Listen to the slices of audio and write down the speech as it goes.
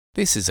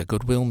This is a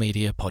Goodwill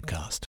Media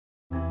podcast.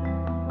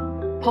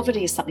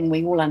 Poverty is something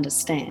we all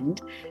understand,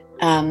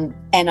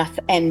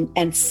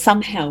 and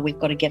somehow we've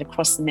got to get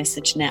across the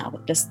message now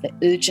that just the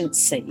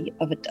urgency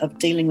of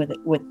dealing with it,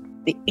 with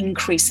the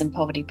increase in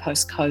poverty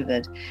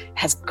post-COVID,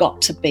 has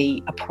got to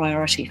be a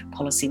priority for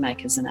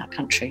policymakers in our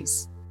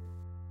countries.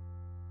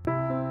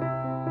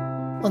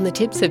 On the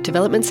tips of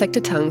development sector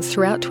tongues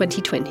throughout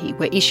 2020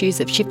 were issues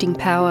of shifting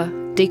power,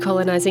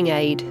 decolonising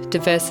aid,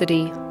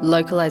 diversity,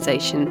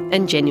 localisation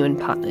and genuine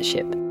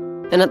partnership.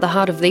 And at the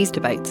heart of these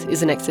debates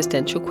is an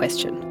existential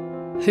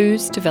question.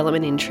 Whose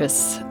development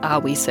interests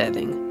are we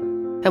serving?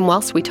 And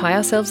whilst we tie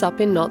ourselves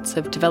up in knots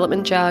of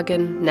development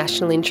jargon,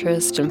 national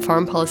interest and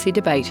foreign policy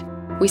debate,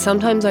 we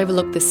sometimes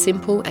overlook the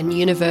simple and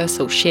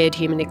universal shared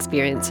human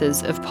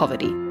experiences of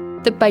poverty,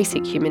 the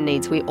basic human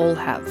needs we all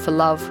have for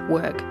love,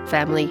 work,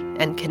 family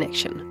and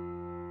connection.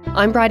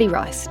 I'm Bridie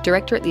Rice,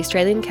 Director at the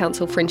Australian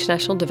Council for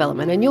International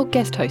Development and your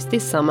guest host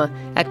this summer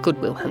at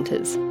Goodwill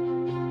Hunters.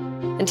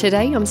 And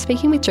today I'm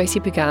speaking with Josie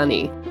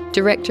Pagani,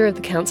 Director of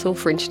the Council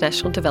for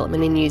International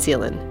Development in New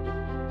Zealand.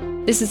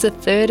 This is the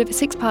third of a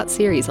 6-part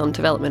series on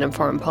development and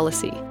foreign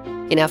policy.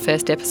 In our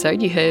first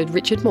episode, you heard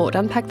Richard Maude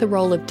unpack the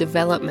role of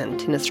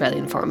development in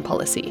Australian foreign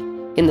policy.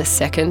 In the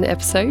second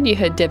episode, you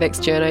heard DevEx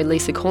journo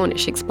Lisa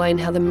Cornish explain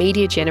how the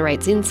media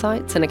generates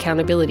insights and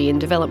accountability in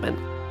development.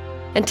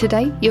 And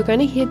today, you're going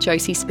to hear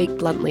Josie speak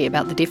bluntly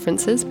about the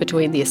differences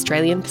between the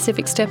Australian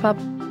Pacific Step Up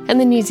and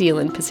the New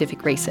Zealand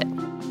Pacific Reset.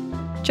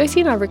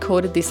 Josie and I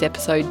recorded this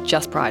episode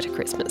just prior to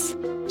Christmas.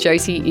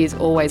 Josie is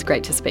always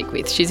great to speak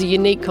with. She's a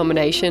unique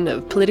combination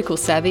of political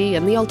savvy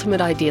and the ultimate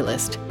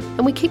idealist.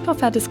 And we kick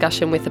off our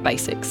discussion with the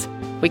basics.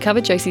 We cover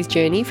Josie's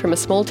journey from a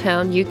small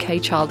town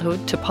UK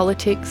childhood to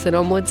politics and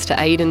onwards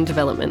to aid and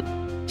development.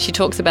 She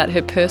talks about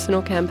her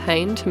personal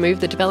campaign to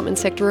move the development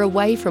sector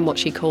away from what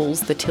she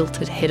calls the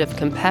tilted head of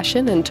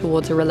compassion and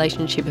towards a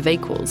relationship of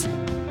equals.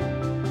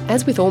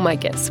 As with all my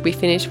guests, we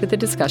finish with a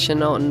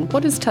discussion on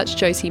what has touched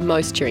Josie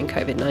most during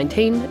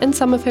COVID-19 and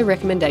some of her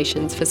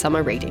recommendations for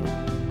summer reading.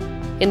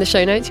 In the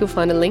show notes, you'll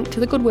find a link to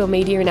the Goodwill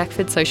Media and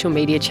ACFID social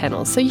media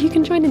channels, so you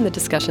can join in the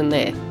discussion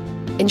there.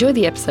 Enjoy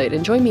the episode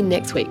and join me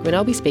next week when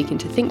I'll be speaking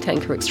to think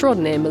tanker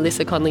extraordinaire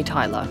Melissa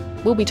Conley-Tyler.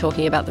 We'll be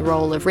talking about the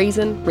role of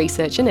reason,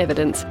 research and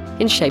evidence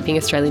in shaping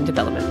Australian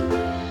development.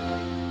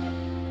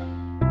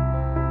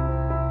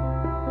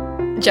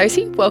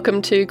 Josie,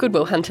 welcome to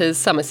Goodwill Hunters'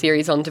 summer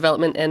series on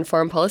development and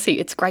foreign policy.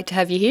 It's great to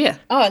have you here.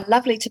 Oh,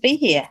 lovely to be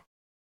here.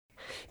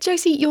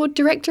 Josie, you're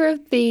Director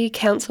of the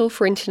Council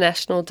for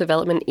International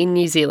Development in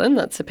New Zealand.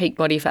 That's a peak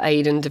body for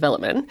aid and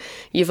development.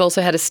 You've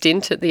also had a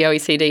stint at the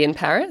OECD in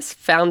Paris,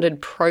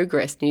 founded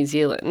Progress New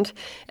Zealand,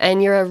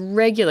 and you're a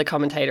regular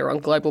commentator on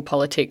global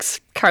politics,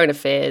 current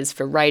affairs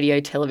for radio,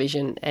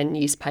 television and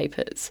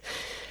newspapers.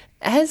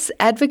 As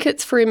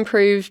advocates for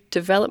improved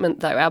development,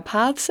 though, our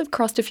paths have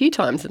crossed a few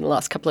times in the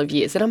last couple of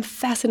years, and I'm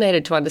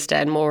fascinated to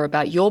understand more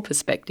about your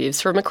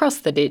perspectives from across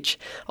the ditch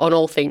on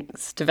all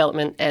things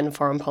development and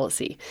foreign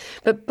policy.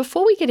 But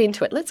before we get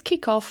into it, let's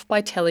kick off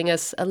by telling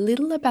us a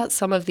little about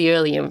some of the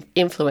early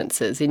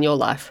influences in your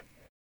life.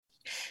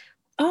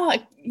 Oh,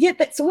 yeah,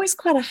 that's always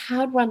quite a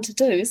hard one to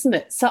do, isn't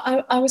it? So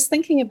I was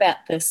thinking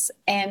about this,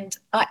 and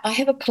I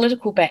have a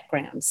political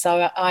background.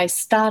 So I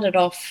started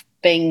off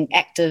being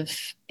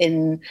active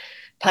in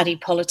party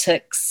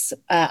politics.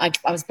 I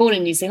was born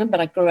in New Zealand, but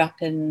I grew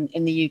up in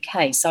the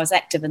UK. So I was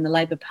active in the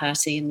Labour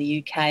Party in the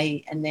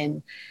UK and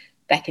then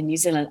back in New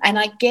Zealand. And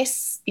I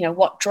guess,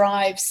 what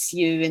drives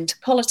you into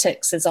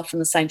politics is often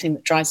the same thing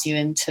that drives you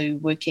into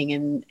working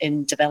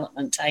in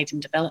development, aid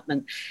and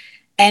development.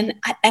 And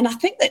I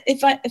think that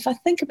if I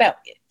think about,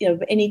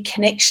 any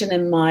connection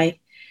in my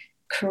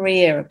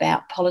career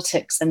about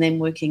politics and then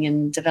working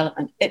in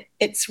development,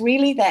 it's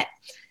really that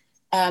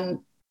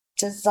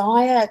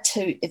desire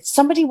to.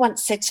 Somebody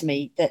once said to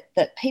me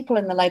that people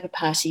in the Labour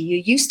Party, you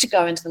used to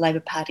go into the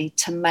Labour Party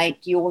to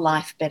make your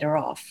life better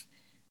off.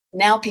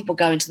 Now people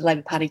go into the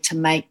Labour Party to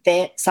make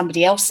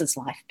somebody else's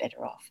life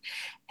better off.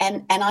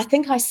 And I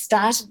think I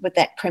started with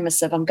that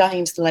premise of I'm going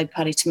into the Labour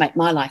Party to make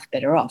my life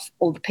better off.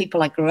 All the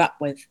people I grew up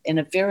with in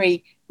a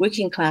very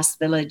working class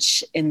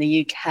village in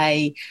the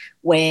UK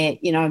where,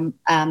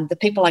 the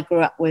people I grew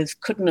up with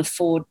couldn't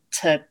afford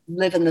to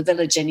live in the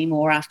village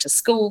anymore after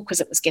school because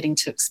it was getting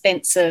too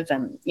expensive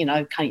and, you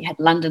had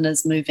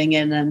Londoners moving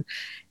in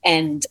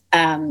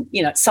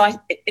so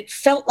it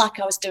felt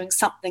like I was doing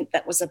something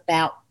that was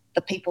about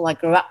the people I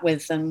grew up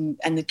with and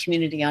the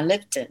community I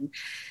lived in.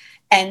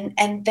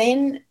 And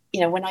then,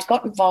 when I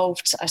got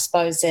involved, I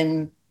suppose,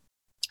 in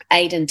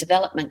aid and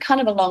development,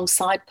 kind of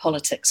alongside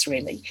politics,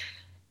 really,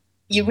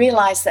 you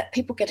realise that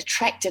people get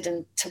attracted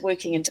into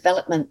working in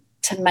development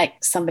to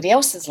make somebody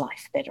else's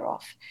life better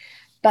off.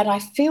 But I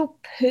feel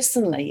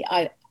personally,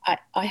 I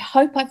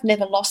hope I've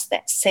never lost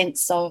that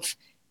sense of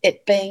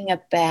it being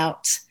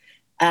about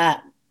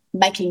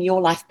making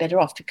your life better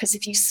off. Because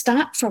if you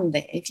start from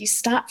there, if you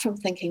start from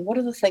thinking, what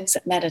are the things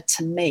that matter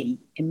to me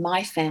in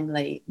my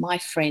family, my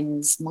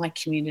friends, my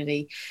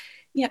community,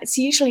 it's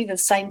usually the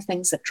same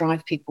things that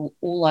drive people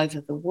all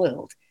over the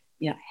world.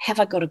 Have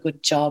I got a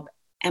good job?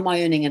 Am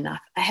I earning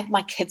enough? Have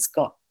my kids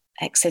got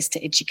access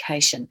to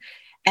education?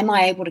 Am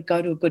I able to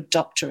go to a good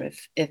doctor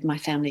if my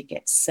family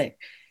gets sick?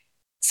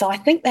 So I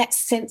think that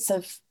sense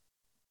of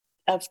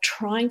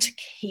trying to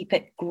keep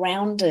it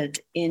grounded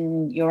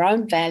in your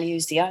own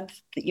values,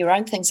 your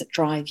own things that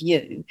drive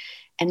you,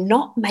 and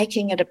not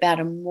making it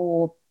about a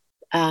more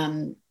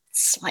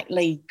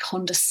slightly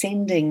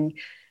condescending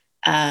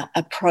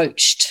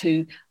approach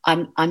to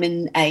I'm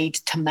in aid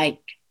to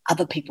make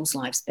other people's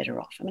lives better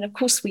off. I mean, of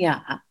course we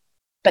are,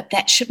 but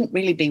that shouldn't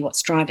really be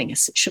what's driving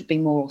us. It should be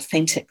more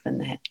authentic than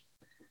that.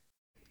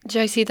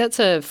 Josie, that's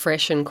a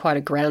fresh and quite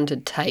a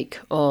grounded take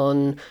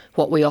on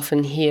what we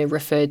often hear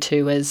referred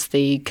to as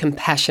the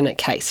compassionate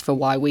case for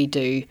why we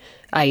do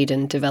aid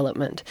and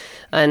development.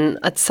 And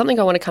it's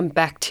something I want to come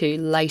back to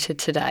later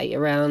today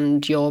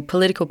around your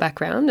political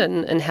background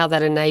and how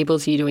that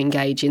enables you to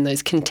engage in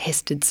those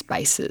contested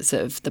spaces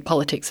of the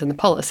politics and the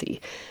policy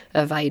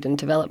of aid and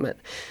development.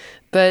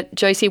 But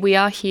Josie, we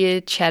are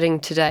here chatting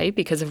today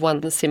because of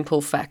one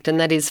simple fact, and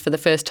that is for the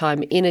first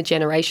time in a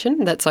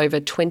generation, that's over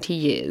 20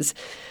 years,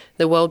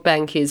 the World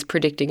Bank is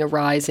predicting a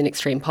rise in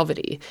extreme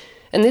poverty.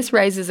 And this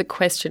raises a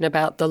question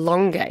about the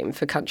long game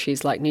for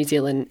countries like New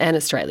Zealand and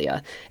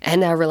Australia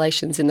and our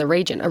relations in the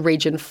region, a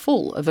region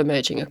full of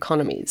emerging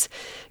economies.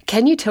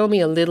 Can you tell me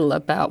a little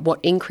about what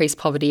increased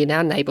poverty in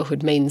our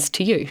neighbourhood means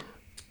to you?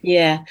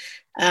 Yeah.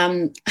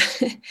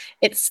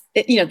 There's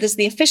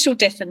the official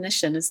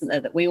definition, isn't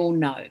there, that we all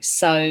know.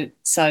 So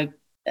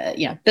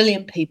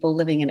billion people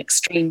living in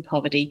extreme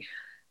poverty,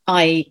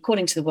 i.e.,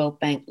 according to the World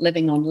Bank,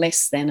 living on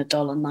less than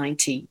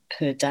 $1.90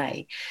 per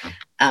day.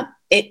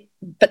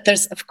 But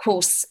there's, of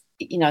course,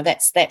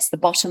 that's the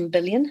bottom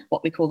billion,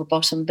 what we call the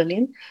bottom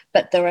billion.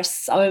 But there are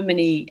so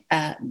many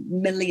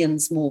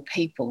millions more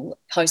people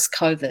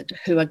post-COVID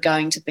who are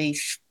going to be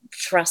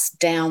thrust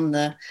down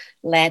the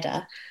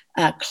ladder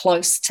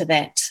close to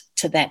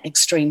that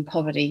extreme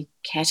poverty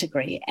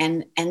category,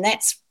 and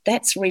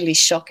that's really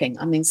shocking.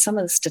 I mean, some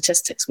of the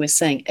statistics we're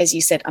seeing, as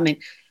you said, I mean,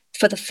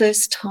 for the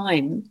first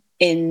time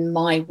in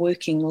my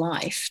working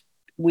life,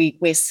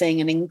 we're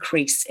seeing an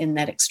increase in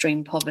that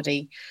extreme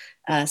poverty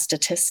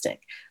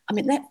statistic. I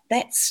mean,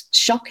 that's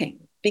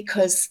shocking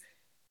because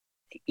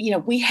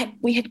we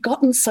had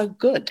gotten so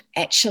good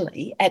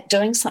actually at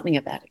doing something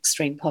about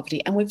extreme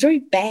poverty, and we're very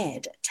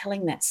bad at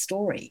telling that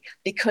story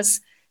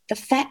because the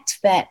fact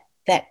that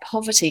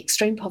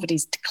extreme poverty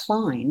has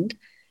declined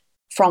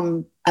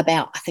from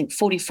about, I think,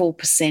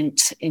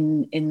 44%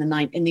 in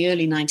the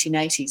early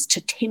 1980s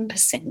to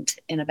 10%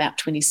 in about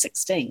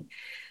 2016,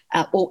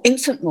 or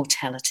infant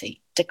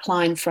mortality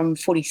declined from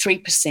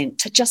 43%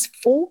 to just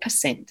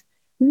 4%.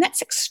 And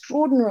that's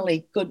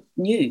extraordinarily good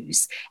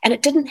news. And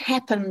it didn't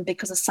happen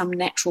because of some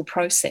natural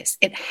process.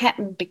 It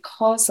happened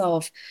because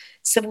of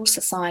civil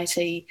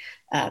society,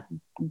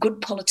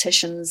 good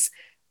politicians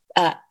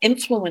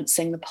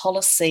influencing the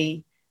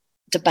policy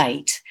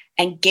debate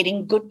and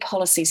getting good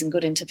policies and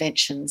good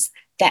interventions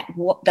that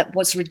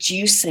was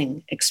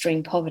reducing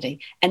extreme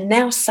poverty. And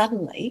now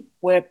suddenly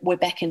we're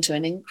back into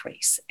an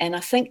increase. And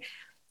I think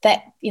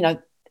that,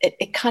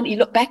 it kind of, you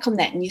look back on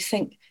that and you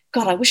think,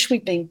 God, I wish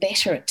we'd been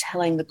better at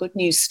telling the good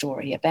news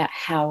story about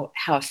how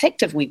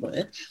effective we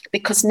were,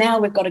 because now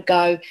we've got to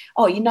go,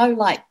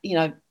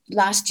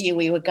 last year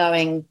we were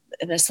going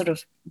in a sort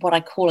of what I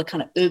call a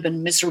kind of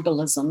urban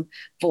miserableism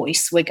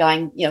voice. We're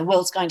going,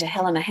 world's going to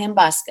hell in a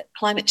handbasket,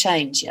 climate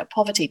change,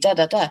 poverty,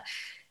 da-da-da.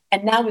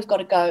 And now we've got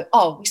to go,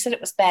 we said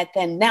it was bad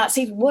then, now it's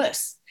even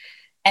worse.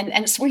 And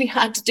it's really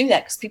hard to do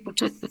that because people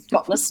just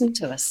stop listening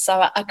to us.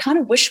 So I kind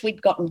of wish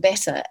we'd gotten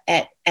better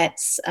at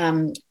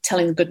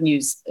telling the good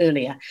news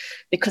earlier,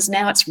 because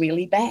now it's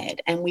really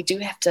bad. And we do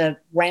have to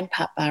ramp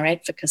up our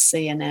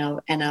advocacy and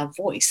our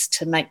voice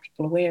to make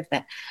people aware of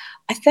that.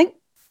 I think,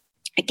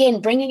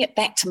 again, bringing it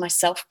back to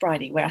myself,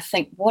 Bridie, where I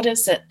think, what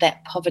is it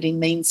that poverty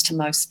means to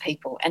most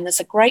people? And there's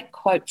a great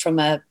quote from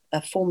a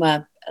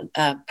former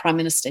Prime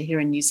Minister here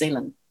in New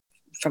Zealand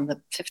from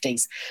the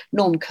 50s,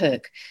 Norm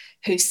Kirk,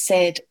 who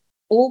said,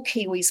 all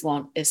Kiwis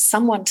want is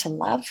someone to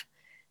love,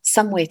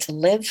 somewhere to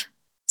live,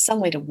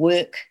 somewhere to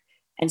work,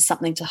 and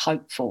something to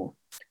hope for.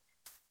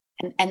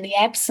 And the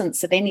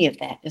absence of any of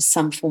that is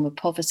some form of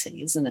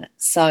poverty, isn't it?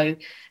 So,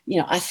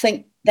 I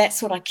think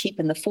that's what I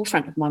keep in the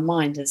forefront of my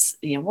mind is,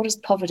 what does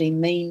poverty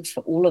mean for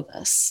all of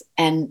us?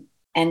 And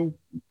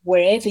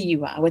wherever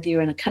you are, whether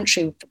you're in a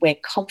country where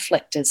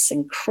conflict is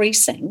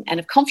increasing, and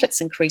if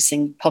conflict's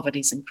increasing,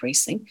 poverty's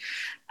increasing,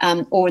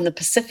 or in the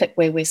Pacific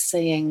where we're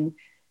seeing,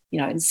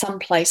 in some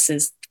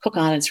places, Cook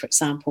Islands, for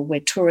example, where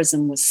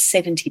tourism was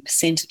 70%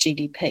 of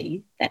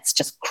GDP, that's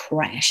just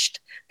crashed.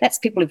 That's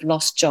people who've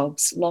lost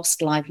jobs,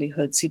 lost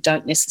livelihoods, who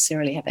don't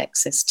necessarily have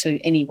access to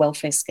any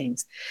welfare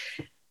schemes.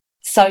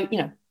 So,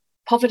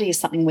 poverty is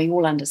something we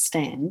all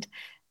understand.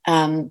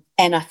 And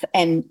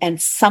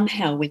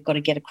somehow we've got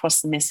to get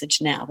across the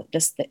message now that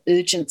just the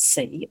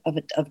urgency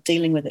of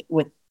dealing with it,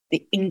 with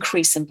the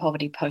increase in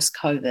poverty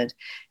post-COVID,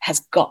 has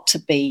got to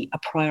be a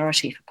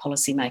priority for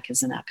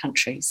policymakers in our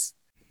countries.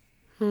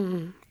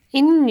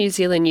 In New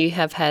Zealand, you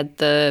have had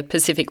the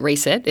Pacific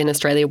Reset. In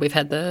Australia, we've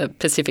had the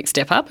Pacific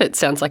Step Up. It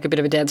sounds like a bit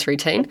of a dance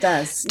routine. It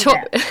does.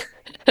 Talk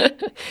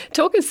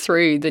us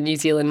through the New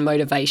Zealand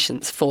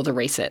motivations for the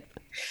reset.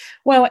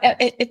 Well,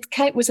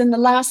 it was in the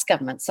last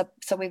government,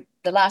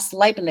 the last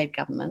Labor-led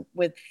government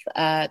with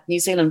New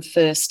Zealand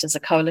First as a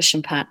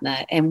coalition partner,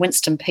 and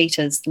Winston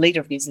Peters,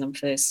 leader of New Zealand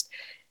First,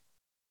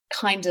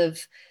 kind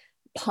of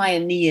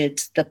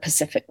pioneered the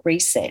Pacific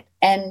Reset.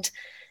 And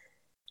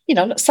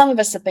some of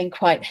us have been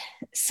quite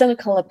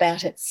cynical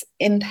about its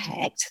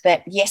impact,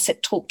 that yes,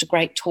 it talked a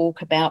great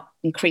talk about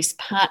increased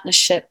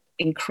partnership,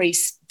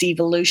 increased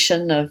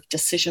devolution of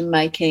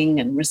decision-making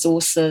and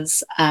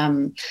resources,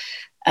 a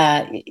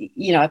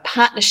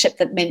partnership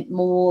that meant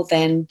more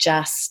than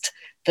just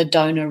the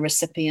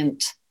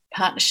donor-recipient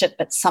partnership,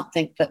 but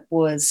something that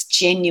was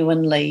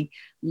genuinely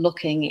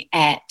looking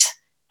at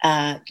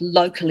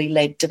locally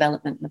led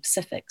development in the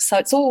Pacific. So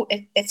it's all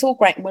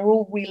great, and we're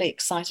all really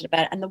excited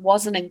about it. And there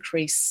was an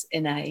increase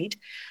in aid,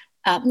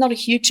 not a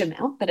huge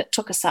amount, but it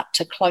took us up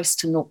to close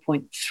to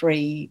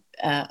 0.3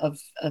 of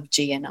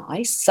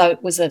GNI. So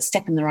it was a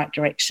step in the right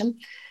direction.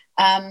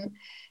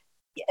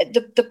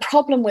 The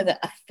problem with it,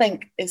 I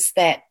think, is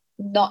that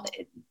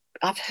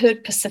I've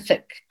heard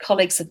Pacific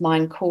colleagues of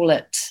mine call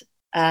it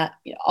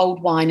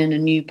old wine in a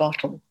new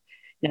bottle.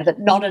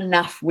 That not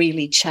enough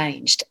really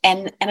changed.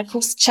 And of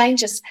course,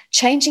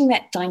 changing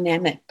that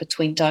dynamic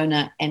between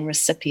donor and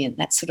recipient,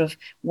 that sort of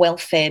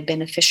welfare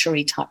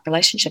beneficiary type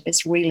relationship,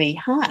 is really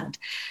hard.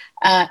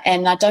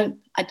 And I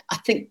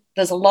think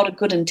there's a lot of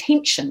good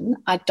intention.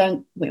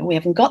 We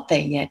haven't got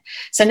there yet.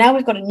 So now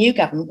we've got a new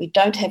government. We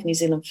don't have New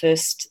Zealand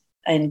First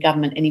in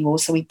government anymore.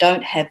 So we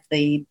don't have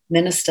the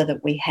minister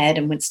that we had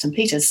in Winston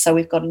Peters. So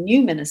we've got a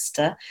new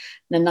minister,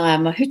 Nanaia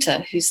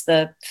Mahuta, who's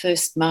the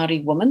first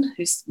Māori woman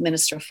who's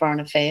Minister of Foreign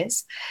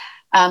Affairs.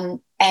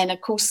 And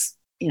of course,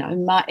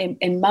 in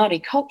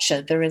Māori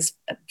culture, there is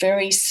a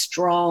very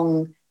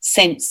strong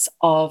sense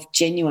of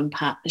genuine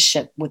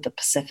partnership with the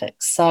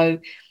Pacific. So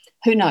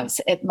who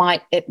knows? It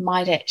might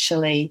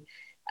actually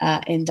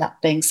end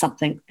up being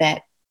something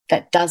that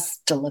does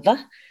deliver.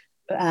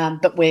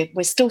 But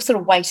we're still sort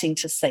of waiting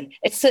to see.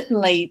 It's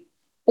certainly,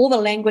 all the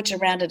language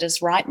around it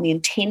is right, and the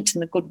intent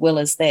and the goodwill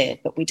is there,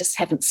 but we just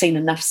haven't seen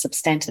enough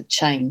substantive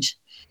change.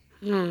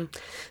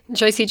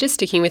 Josie, just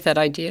sticking with that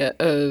idea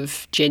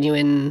of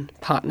genuine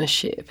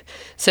partnership,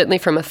 certainly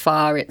from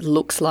afar it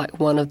looks like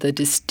one of the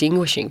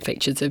distinguishing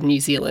features of New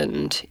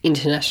Zealand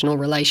international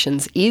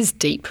relations is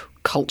deep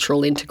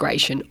cultural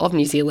integration of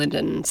New Zealand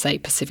and, say,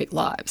 Pacific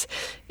lives.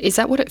 Is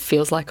that what it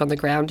feels like on the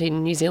ground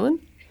in New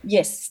Zealand?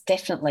 Yes,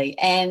 definitely.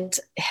 And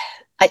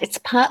it's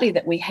partly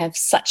that we have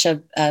such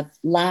a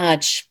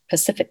large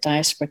Pacific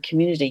diaspora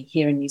community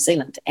here in New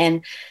Zealand.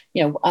 And,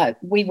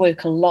 we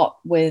work a lot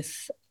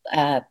with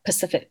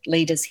Pacific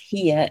leaders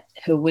here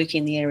who are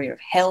working in the area of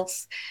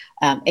health,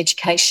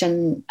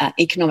 education,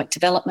 economic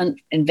development,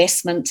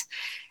 investment.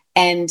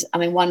 And I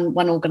mean,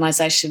 one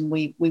organisation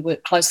we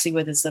work closely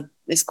with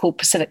is called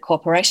Pacific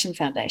Cooperation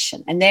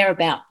Foundation, and they're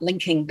about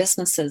linking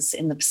businesses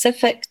in the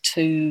Pacific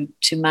to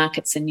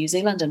markets in New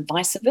Zealand and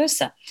vice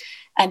versa.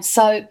 And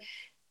so,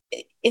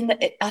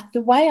 the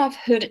way I've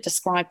heard it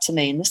described to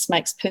me, and this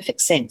makes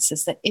perfect sense,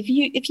 is that if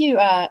you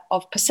are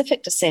of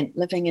Pacific descent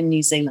living in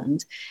New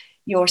Zealand,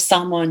 you're a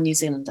Samoan New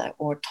Zealander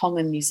or a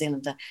Tongan New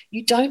Zealander,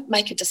 you don't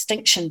make a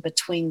distinction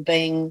between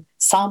being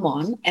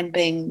Samoan and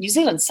being New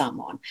Zealand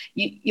Samoan.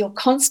 You're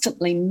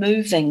constantly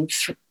moving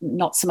through,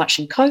 not so much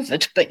in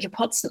COVID, but you're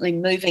constantly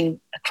moving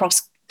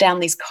down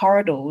these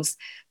corridors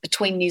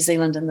between New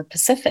Zealand and the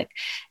Pacific.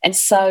 And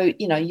so,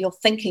 you're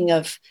thinking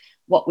of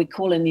what we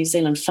call in New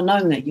Zealand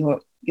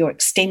whanaunga, your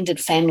extended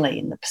family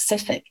in the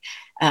Pacific.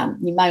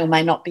 You may or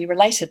may not be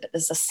related, but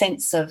there's a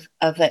sense of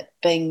it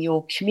being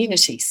your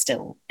community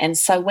still. And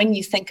so when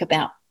you think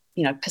about,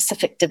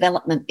 Pacific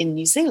development in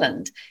New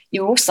Zealand,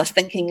 you're also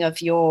thinking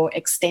of your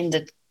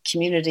extended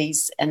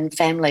communities and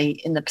family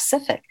in the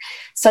Pacific.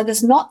 So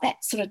there's not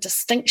that sort of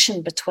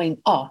distinction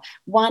between,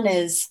 one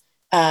is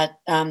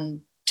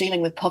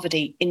dealing with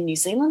poverty in New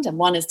Zealand and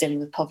one is dealing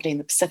with poverty in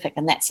the Pacific,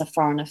 and that's a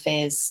foreign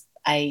affairs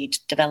aid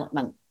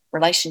development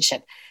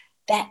relationship.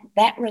 That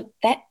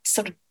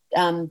sort of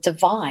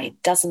divide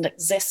doesn't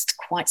exist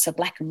quite so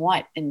black and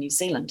white in New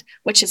Zealand,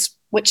 which is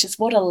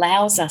what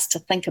allows us to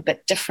think a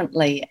bit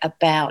differently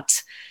about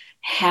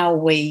how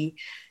we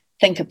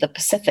think of the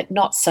Pacific,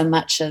 not so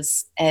much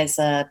as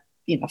a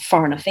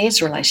foreign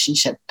affairs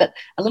relationship, but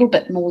a little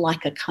bit more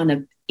like a kind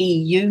of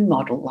EU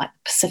model, like the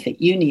Pacific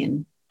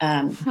Union,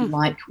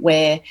 like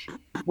where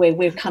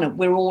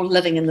we're all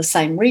living in the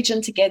same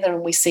region together,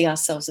 and we see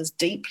ourselves as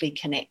deeply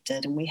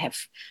connected, and we have,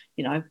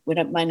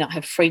 may not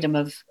have freedom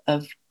of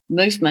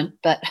movement,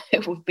 but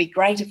it would be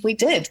great if we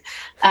did.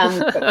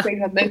 But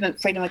freedom of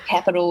movement, freedom of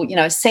capital,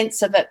 a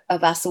sense of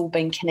us all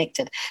being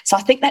connected. So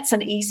I think that's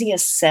an easier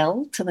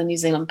sell to the New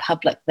Zealand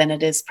public than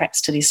it is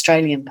perhaps to the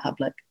Australian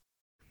public.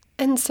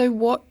 And so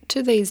what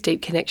do these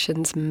deep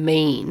connections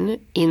mean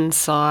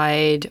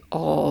inside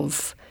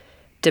of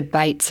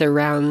debates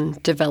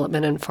around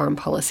development and foreign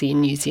policy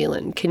in New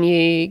Zealand. Can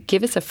you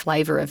give us a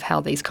flavour of how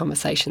these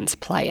conversations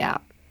play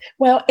out?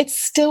 Well,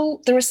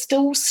 there are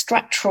still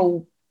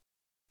structural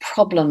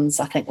problems,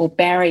 I think, or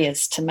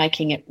barriers to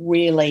making it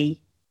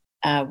really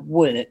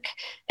work.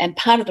 And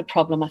part of the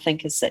problem, I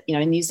think, is that,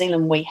 in New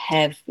Zealand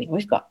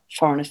we've got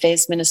Foreign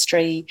Affairs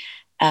Ministry,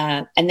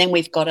 and then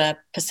we've got a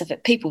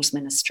Pacific Peoples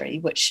Ministry,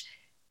 which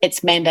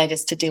its mandate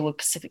is to deal with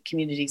Pacific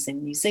communities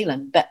in New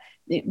Zealand. But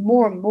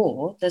more and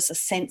more, there's a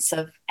sense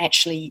of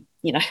actually,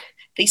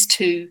 these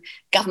two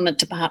government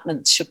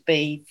departments should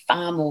be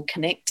far more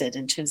connected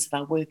in terms of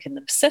our work in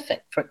the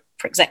Pacific for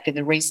exactly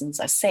the reasons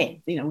I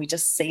said. We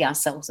just see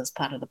ourselves as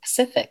part of the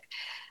Pacific.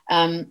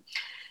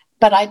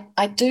 But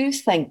I do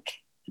think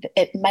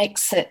it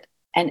makes it,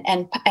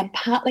 and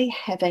partly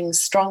having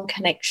strong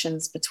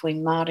connections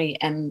between Māori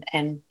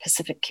and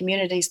Pacific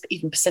communities, but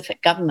even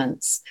Pacific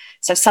governments.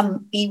 So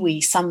some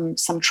iwi,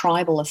 some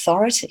tribal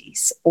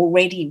authorities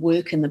already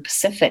work in the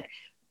Pacific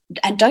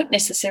and don't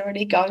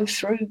necessarily go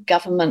through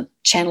government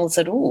channels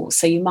at all.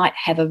 So you might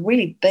have a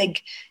really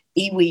big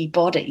iwi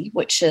body,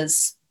 which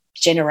is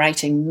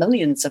generating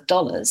millions of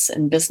dollars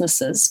in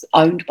businesses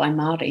owned by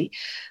Māori,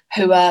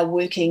 who are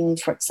working,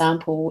 for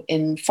example,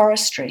 in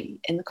forestry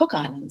in the Cook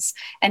Islands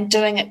and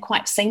doing it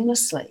quite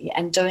seamlessly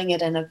and doing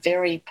it in a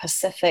very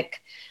Pacific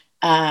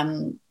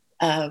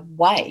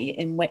way,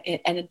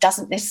 and it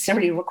doesn't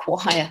necessarily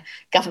require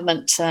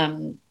government,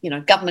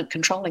 government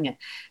controlling it.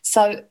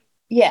 So,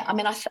 yeah, I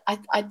mean,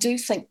 I do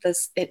think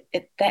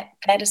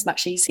that is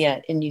much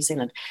easier in New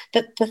Zealand.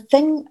 The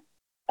thing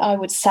I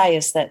would say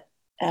is that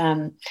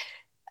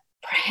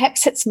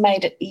perhaps it's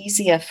made it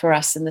easier for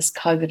us in this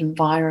COVID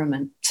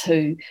environment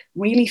to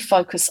really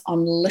focus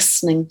on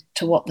listening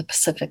to what the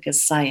Pacific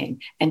is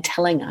saying and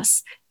telling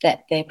us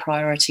that their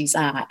priorities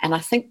are. And I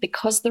think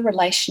because the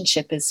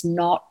relationship is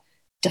not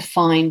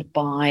defined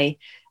by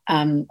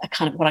a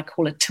kind of what I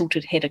call a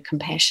tilted head of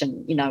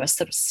compassion, a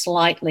sort of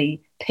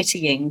slightly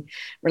pitying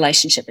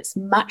relationship, it's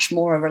much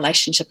more a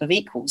relationship of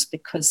equals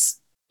because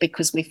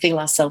we feel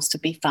ourselves to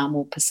be far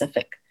more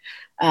Pacific.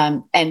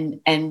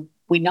 And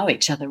we know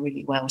each other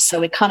really well. So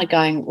we're kind of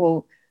going,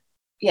 well,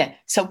 yeah,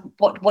 so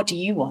what do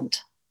you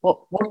want?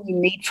 What do you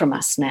need from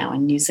us now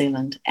in New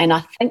Zealand? And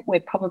I think we're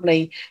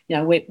probably,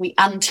 we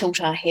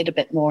untilt our head a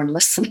bit more and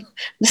listen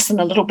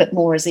a little bit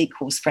more as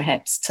equals,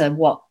 perhaps, to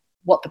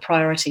what the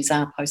priorities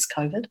are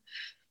post-COVID.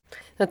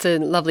 That's a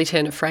lovely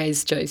turn of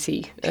phrase,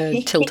 Josie,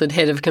 a tilted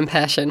head of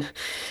compassion.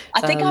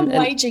 I think I'm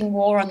waging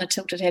war on the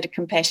tilted head of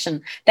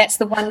compassion. That's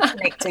the one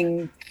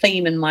connecting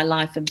theme in my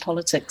life in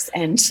politics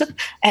and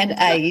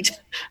aid.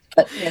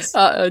 But yes.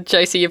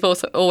 Josie, you've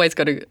also always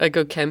got a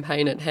good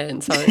campaign at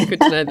hand, so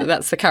good to know that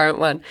that's the current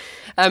one.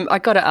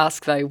 I've got to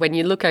ask, though, when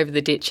you look over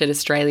the ditch at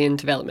Australian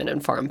development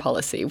and foreign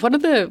policy, what are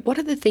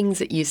the things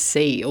that you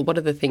see, or what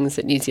are the things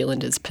that New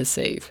Zealanders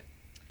perceive?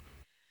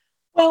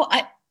 Well,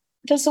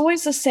 there's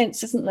always a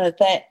sense, isn't there,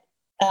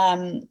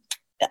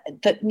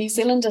 that New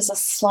Zealanders are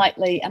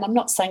slightly, and I'm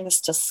not saying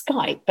this to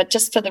Skype, but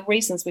just for the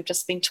reasons we've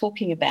just been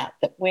talking about,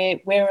 that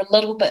we're a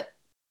little bit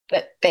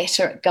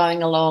better at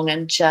going along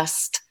and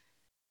just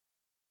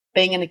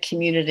being in a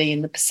community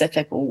in the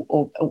Pacific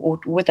or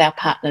with our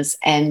partners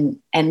and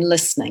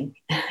listening.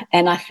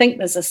 And I think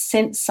there's a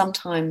sense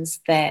sometimes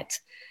that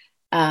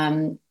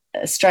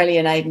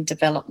Australian aid and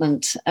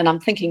development, and I'm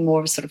thinking more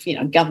of sort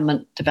of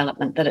government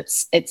development, that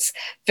it's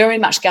very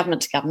much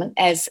government to government,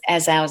 as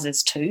ours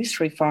is too,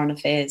 through foreign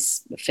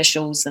affairs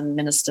officials and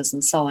ministers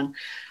and so on,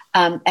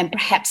 and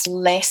perhaps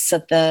less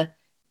of the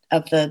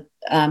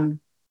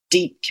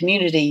deep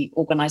community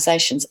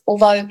organisations.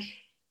 Although,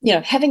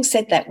 having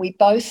said that, we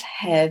both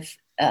have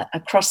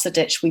across the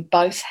ditch, we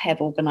both have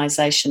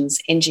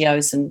organisations,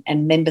 NGOs,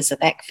 and members of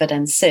ACFID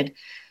and SID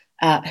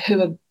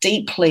who are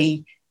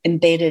deeply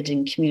embedded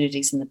in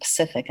communities in the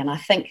Pacific. And I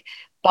think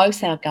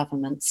both our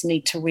governments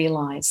need to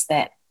realise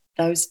that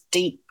those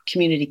deep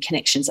community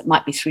connections, it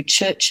might be through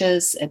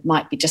churches, it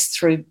might be just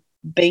through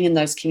being in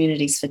those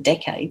communities for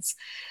decades,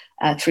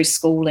 through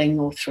schooling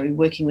or through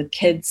working with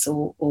kids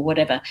or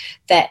whatever,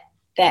 that's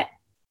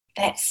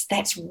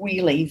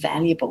really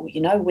valuable.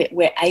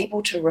 We're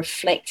able to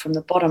reflect from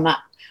the bottom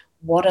up,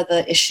 what are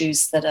the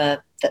issues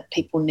that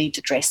people need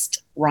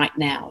addressed right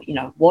now?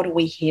 What are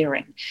we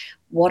hearing?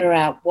 What are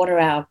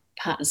our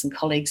partners and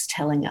colleagues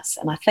telling us?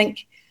 And I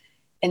think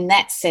in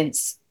that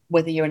sense,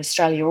 whether you're in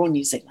Australia or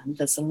New Zealand,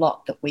 there's a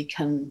lot that we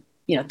can,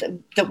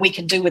 that we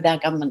can do with our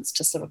governments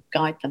to sort of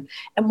guide them.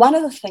 And one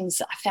of the things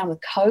that I found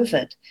with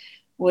COVID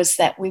was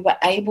that we were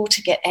able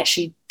to get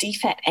actually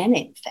DFAT and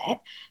NFAT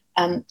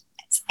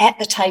at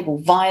the table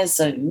via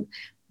Zoom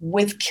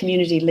with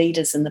community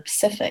leaders in the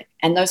Pacific.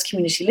 And those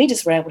community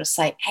leaders were able to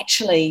say,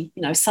 actually,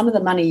 some of the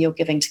money you're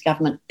giving to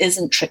government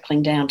isn't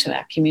trickling down to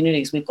our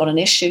communities. We've got an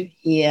issue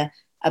here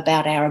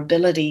about our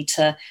ability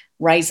to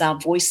raise our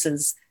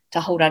voices, to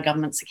hold our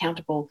governments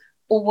accountable,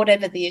 or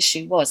whatever the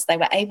issue was. They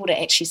were able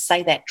to actually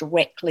say that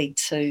directly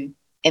to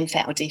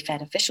MFAT or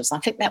DFAT officials. I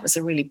think that was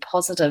a really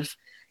positive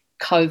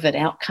COVID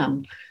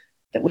outcome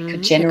that we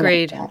could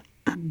generate.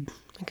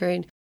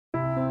 Agreed.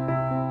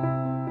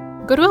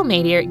 Goodwill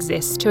Media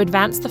exists to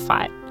advance the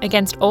fight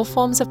against all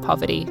forms of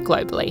poverty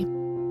globally.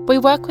 We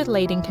work with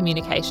leading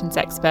communications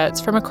experts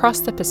from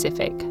across the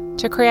Pacific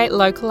to create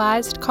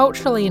localised,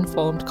 culturally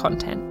informed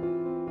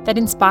content that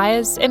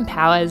inspires,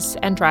 empowers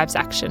and drives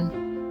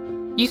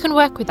action. You can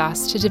work with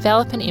us to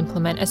develop and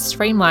implement a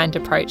streamlined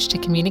approach to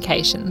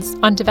communications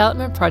on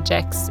development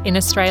projects in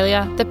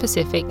Australia, the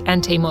Pacific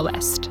and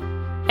Timor-Leste.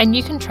 And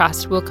you can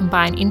trust we'll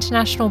combine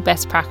international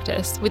best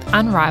practice with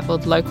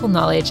unrivalled local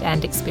knowledge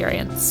and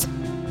experience.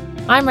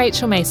 I'm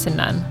Rachel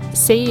Mason-Nunn,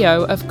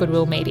 CEO of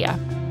Goodwill Media.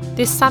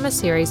 This summer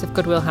series of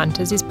Goodwill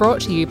Hunters is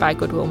brought to you by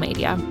Goodwill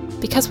Media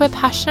because we're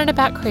passionate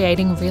about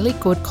creating really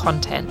good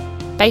content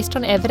based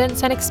on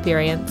evidence and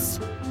experience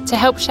to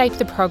help shape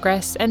the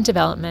progress and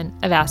development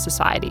of our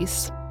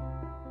societies.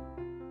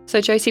 So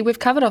Josie, we've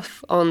covered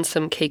off on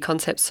some key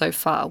concepts so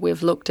far.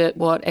 We've looked at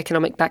what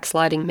economic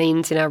backsliding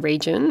means in our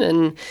region,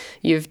 and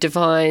you've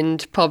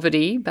defined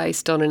poverty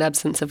based on an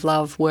absence of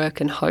love, work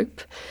and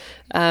hope.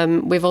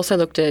 We've also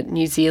looked at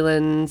New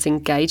Zealand's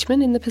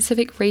engagement in the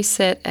Pacific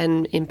Reset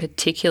and in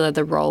particular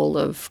the role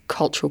of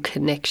cultural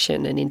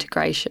connection and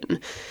integration.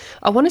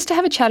 I want us to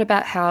have a chat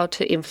about how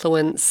to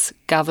influence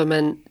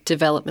government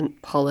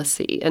development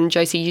policy. And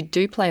Josie, you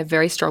do play a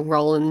very strong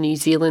role in the New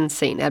Zealand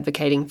scene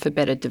advocating for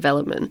better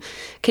development.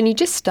 Can you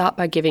just start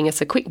by giving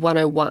us a quick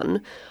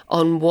 101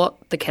 on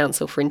what the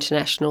Council for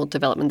International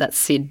Development, that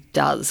CID,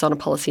 does on a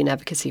policy and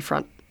advocacy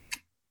front?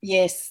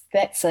 Yes,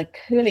 that's a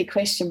curly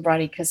question,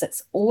 Brodie, because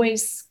it's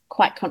always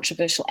quite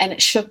controversial, and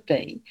it should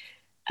be.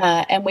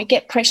 And we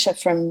get pressure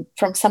from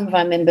some of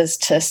our members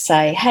to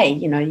say, hey,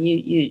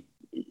 you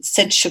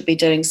CID should be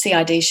doing,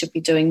 CID should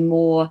be doing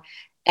more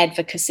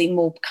advocacy,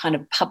 more kind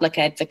of public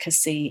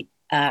advocacy,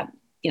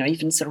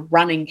 even sort of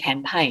running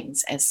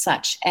campaigns as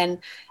such. And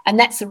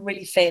that's a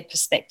really fair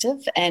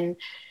perspective, and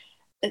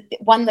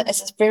one that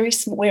is very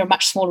small. We're a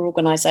much smaller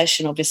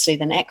organisation, obviously,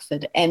 than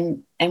ACFID,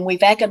 and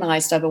we've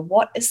agonised over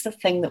what is the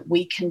thing that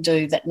we can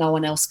do that no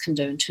one else can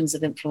do in terms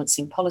of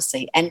influencing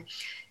policy. And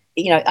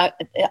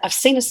I've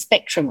seen a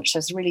spectrum which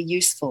is really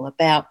useful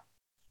about,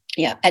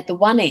 at the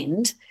one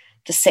end,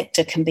 the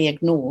sector can be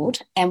ignored,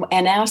 and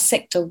our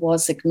sector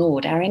was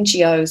ignored. Our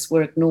NGOs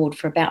were ignored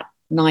for about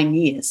 9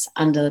 years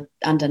under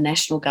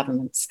national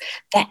governments.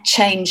 That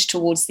changed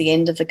towards the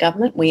end of the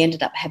government. We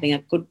ended up having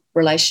a good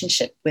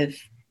relationship with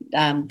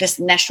this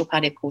National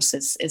Party, of course,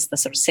 is the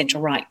sort of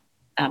centre-right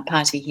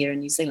party here in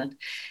New Zealand.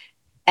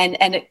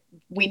 And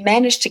we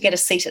managed to get a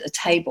seat at the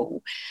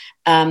table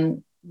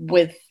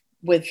with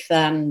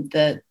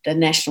the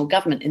national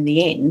government in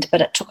the end,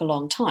 but it took a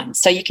long time.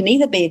 So you can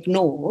either be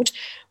ignored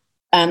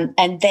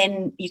and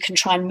then you can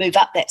try and move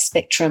up that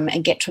spectrum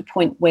and get to a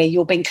point where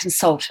you're being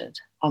consulted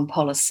on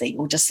policy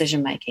or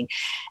decision making.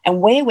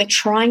 And where we're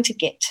trying to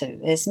get to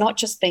is not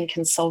just being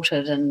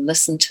consulted and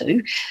listened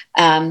to,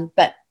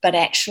 but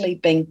actually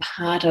being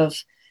part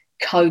of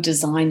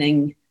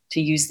co-designing, to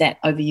use that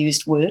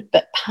overused word,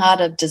 but part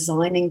of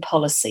designing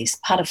policies,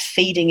 part of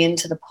feeding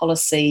into the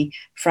policy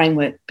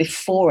framework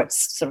before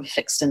it's sort of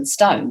fixed in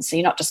stone. So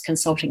you're not just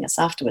consulting us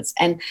afterwards.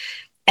 And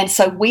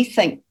so we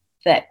think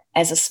that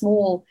as a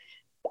small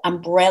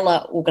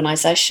umbrella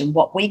organisation,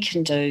 what we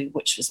can do,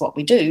 which is what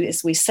we do,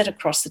 is we sit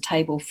across the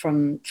table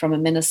from a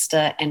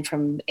minister and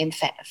from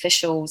MFAT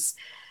officials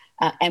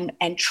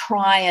and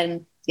try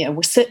and,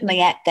 we're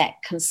certainly at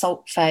that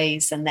consult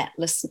phase and that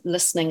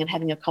listening and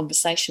having a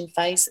conversation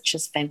phase, which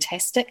is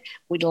fantastic.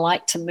 We'd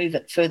like to move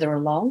it further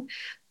along.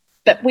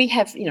 But we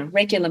have,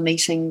 regular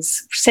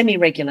meetings,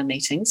 semi-regular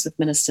meetings with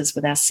ministers,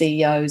 with our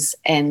CEOs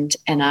and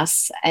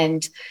us,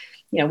 and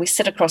we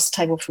sit across the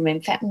table from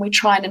MFAT and we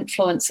try and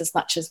influence as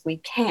much as we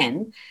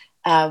can,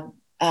 what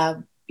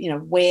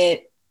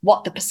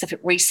the Pacific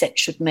Reset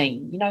should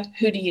mean.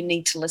 Who do you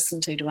need to listen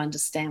to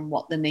understand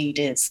what the need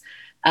is?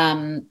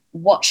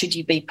 What should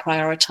you be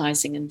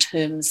prioritising in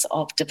terms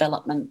of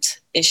development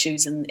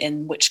issues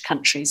in which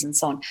countries and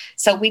so on?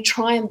 So we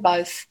try and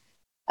both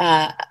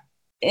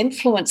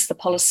influence the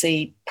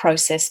policy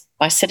process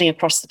by sitting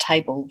across the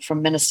table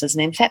from ministers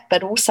and MFAT,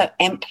 but also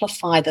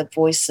amplify the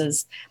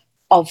voices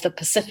of the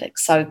Pacific.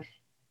 So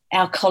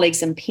our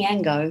colleagues in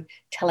Piango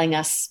telling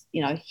us,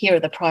 here are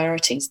the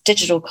priorities: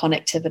 digital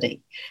connectivity,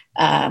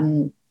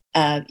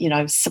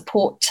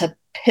 support to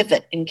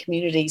pivot in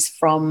communities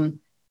from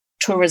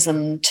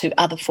tourism to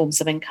other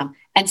forms of income,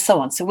 and so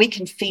on. So we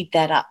can feed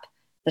that up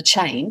the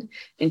chain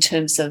in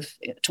terms of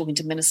talking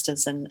to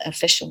ministers and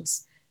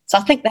officials. So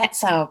I think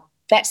that's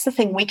the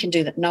thing we can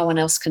do that no one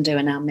else can do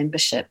in our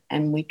membership,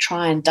 and we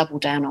try and double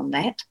down on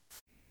that.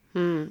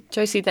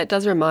 Josie, that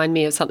does remind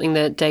me of something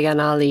that Degan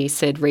Ali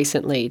said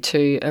recently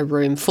to a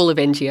room full of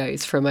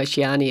NGOs from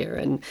Oceania,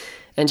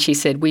 and she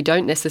said, we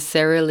don't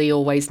necessarily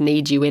always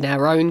need you in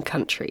our own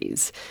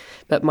countries,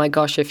 but my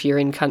gosh, if you're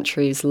in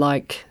countries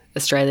like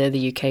Australia,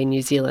 the UK,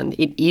 New Zealand,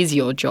 it is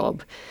your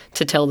job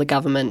to tell the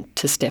government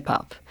to step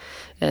up.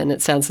 And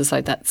it sounds as though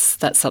that's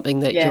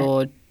something that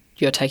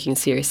you're taking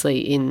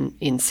seriously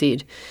in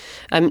CID.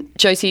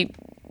 Josie,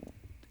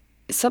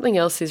 something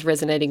else is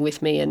resonating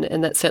with me,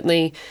 and that's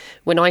certainly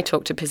when I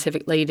talk to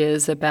Pacific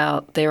leaders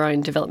about their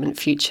own development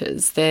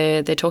futures,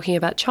 they're talking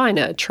about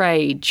China,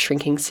 trade,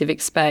 shrinking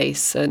civic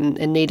space, and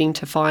needing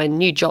to find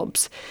new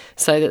jobs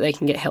so that they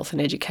can get health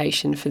and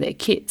education for their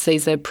kids.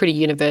 These are pretty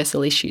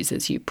universal issues,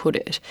 as you put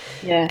it.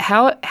 Yeah.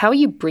 How are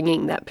you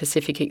bringing that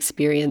Pacific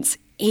experience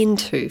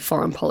into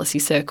foreign policy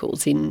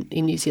circles in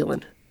New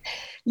Zealand?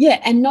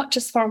 Yeah, and not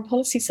just foreign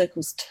policy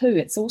circles too.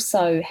 It's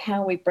also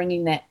how we're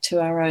bringing that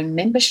to our own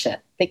membership,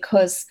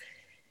 because,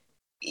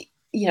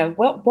 you know,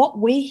 what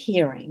we're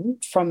hearing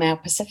from our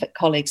Pacific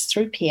colleagues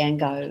through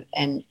Piango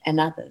and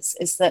others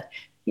is that,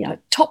 you know,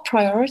 top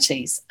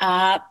priorities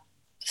are the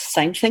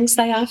same things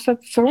they are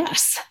for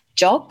us.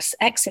 Jobs,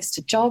 access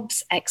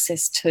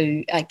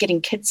to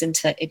getting kids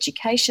into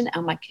education.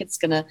 Are my kids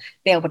going to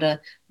be able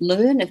to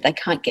learn if they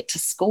can't get to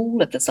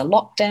school, if there's a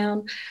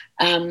lockdown?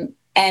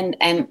 And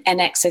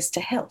access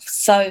to health.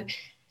 So,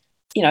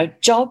 you know,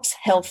 jobs,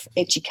 health,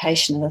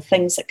 education are the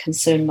things that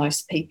concern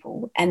most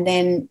people. And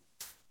then,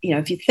 you know,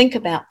 if you think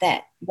about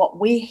that, what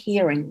we're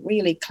hearing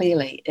really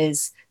clearly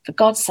is, for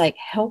God's sake,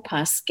 help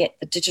us get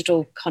the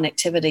digital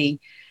connectivity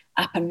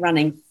up and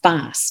running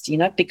fast, you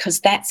know, because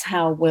that's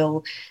how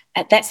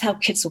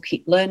kids will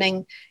keep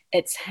learning.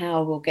 It's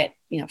how we'll get,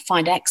 you know,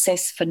 find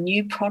access for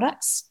new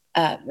products,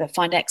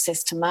 find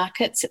access to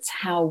markets. It's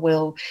how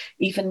we'll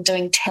even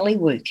doing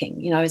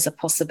teleworking, you know, is a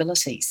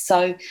possibility.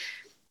 So,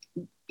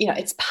 you know,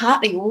 it's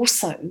partly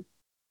also,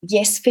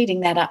 yes,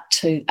 feeding that up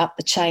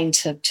the chain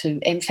to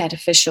MFAT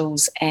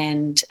officials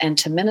and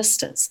to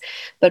ministers,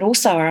 but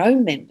also our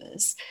own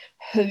members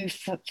who,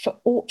 for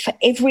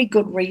every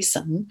good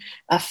reason,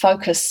 are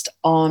focused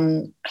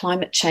on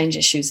climate change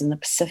issues in the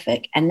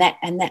Pacific, and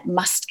that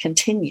must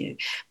continue.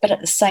 But at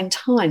the same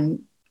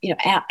time, you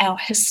know, our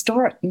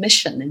historic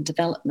mission in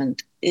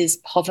development is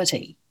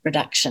poverty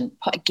reduction,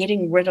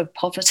 getting rid of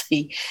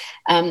poverty.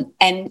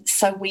 And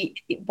so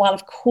while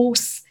of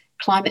course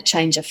climate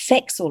change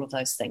affects all of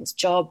those things,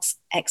 jobs,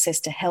 access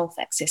to health,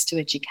 access to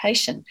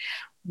education,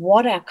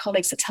 what our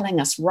colleagues are telling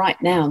us right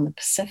now in the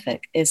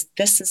Pacific is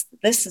this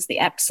is the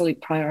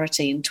absolute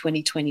priority in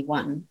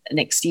 2021,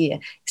 next year,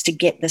 is to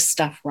get this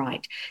stuff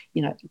right.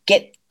 You know,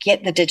 get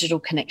the digital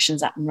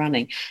connections up and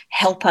running,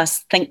 help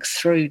us think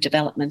through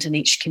development in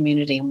each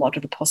community and what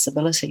are the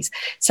possibilities.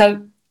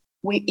 So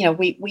we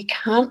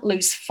can't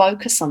lose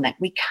focus on that.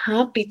 We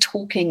can't be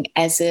talking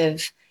as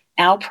if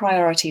our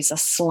priorities are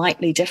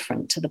slightly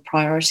different to the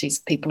priorities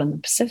of people in the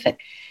Pacific.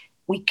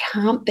 We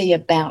can't be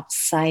about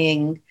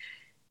saying,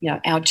 you know,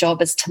 our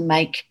job is to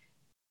make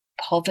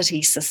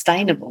poverty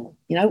sustainable.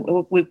 You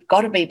know, we've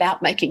got to be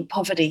about making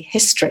poverty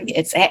history.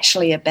 It's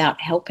actually about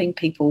helping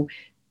people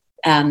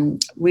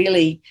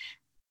really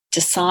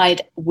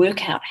decide,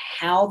 work out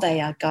how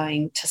they are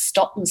going to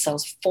stop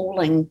themselves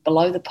falling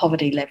below the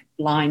poverty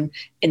line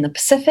in the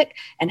Pacific,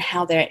 and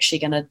how they're actually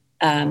going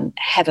to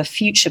have a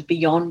future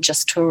beyond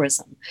just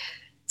tourism.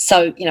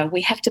 So, you know, we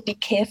have to be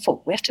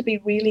careful. We have to be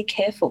really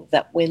careful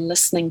that we're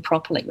listening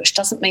properly, which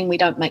doesn't mean we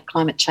don't make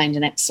climate change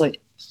an absolute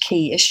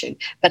key issue,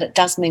 but it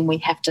does mean we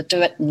have to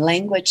do it in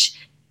language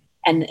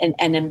and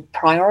in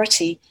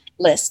priority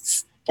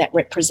lists that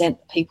represent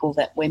the people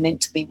that we're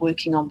meant to be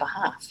working on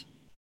behalf.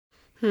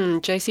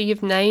 JC,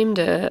 you've named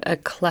a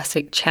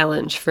classic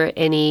challenge for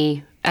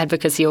any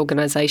advocacy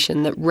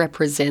organisation that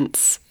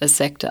represents a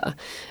sector,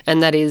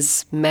 and that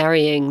is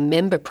marrying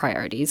member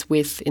priorities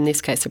with, in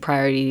this case, the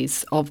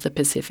priorities of the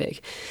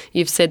Pacific.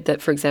 You've said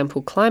that, for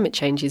example, climate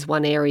change is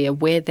one area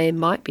where there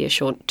might be a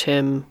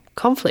short-term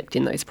conflict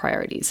in those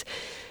priorities.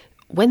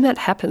 When that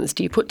happens,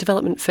 do you put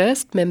development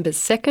first, members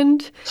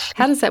second?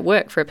 How does that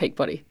work for a peak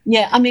body?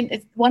 Yeah, I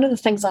mean, one of the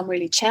things I'm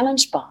really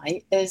challenged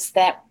by is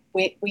that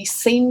we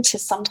seem to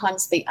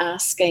sometimes be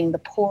asking the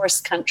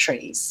poorest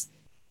countries,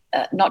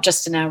 not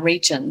just in our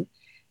region,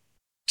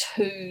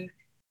 to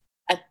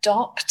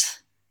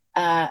adopt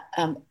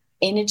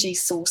energy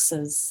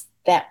sources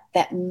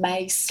that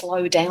may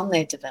slow down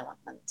their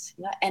development.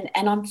 You know?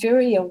 And I'm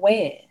very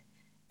aware,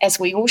 as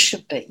we all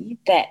should be,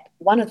 that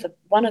one of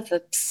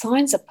the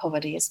signs of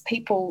poverty is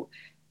people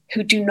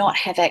who do not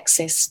have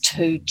access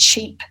to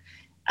cheap,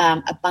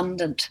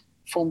 abundant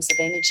forms of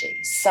energy.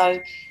 So,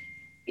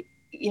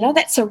 you know,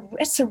 that's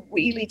a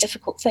really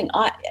difficult thing.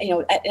 And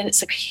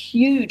it's a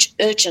huge,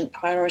 urgent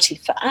priority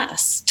for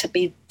us to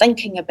be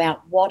thinking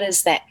about what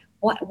is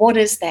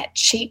that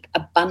cheap,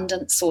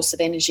 abundant source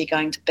of energy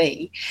going to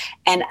be,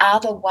 and are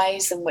there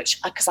ways in which,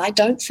 because I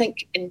don't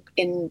think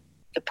in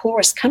the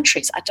poorest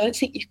countries, I don't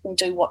think you can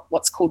do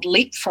what's called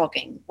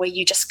leapfrogging, where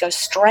you just go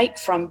straight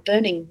from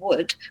burning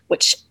wood,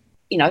 which,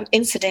 you know,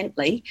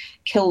 incidentally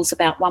kills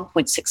about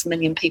 1.6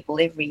 million people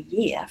every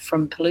year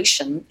from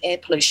pollution, air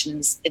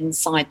pollution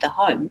inside the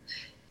home.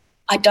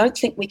 I don't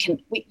think we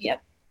can,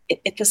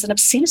 there's an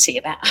obscenity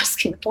about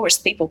asking the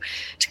poorest people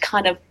to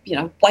kind of, you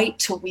know, wait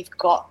till we've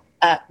got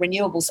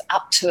renewables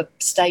up to a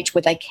stage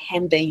where they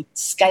can be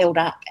scaled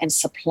up and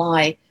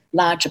supply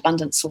large,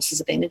 abundant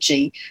sources of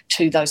energy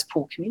to those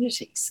poor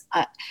communities.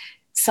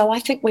 So I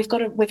think we've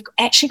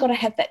actually got to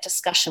have that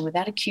discussion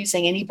without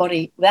accusing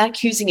anybody, without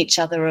accusing each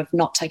other of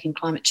not taking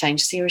climate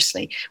change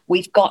seriously.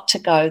 We've got to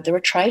go, there are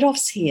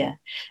trade-offs here,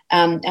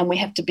 and we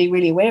have to be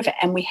really aware of it,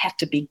 and we have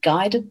to be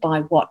guided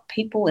by what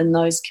people in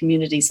those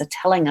communities are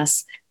telling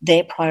us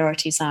their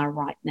priorities are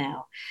right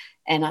now.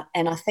 And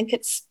I think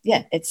it's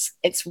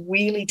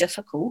really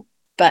difficult,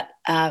 but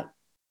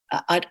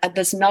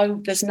there's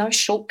no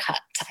shortcut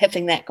to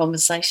having that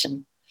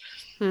conversation.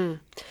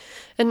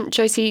 And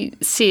Josie,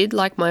 SID,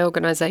 like my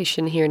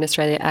organisation here in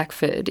Australia,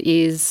 ACFID,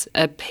 is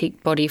a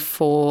peak body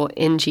for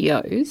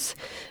NGOs,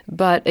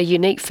 but a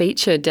unique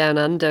feature down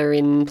under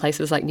in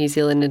places like New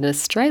Zealand and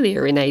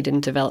Australia in aid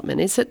and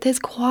development is that there's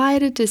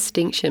quite a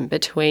distinction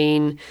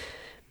between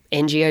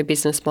NGO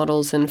business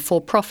models and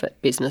for-profit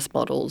business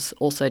models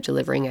also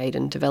delivering aid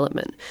and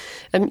development.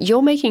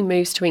 You're making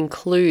moves to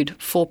include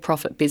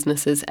for-profit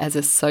businesses as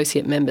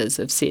associate members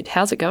of SID.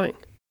 How's it going?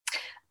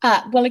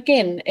 Well,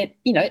 again,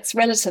 it's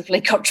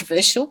relatively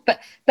controversial, but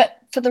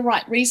for the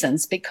right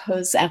reasons,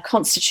 because our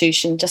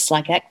constitution, just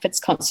like ACFID's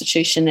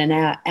constitution, and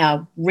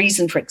our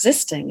reason for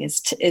existing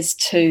is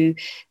to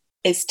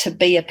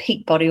be a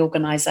peak body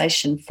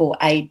organisation for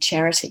aid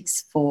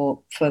charities,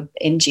 for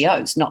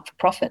NGOs, not for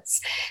profits,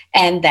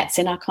 and that's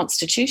in our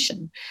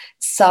constitution.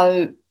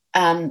 So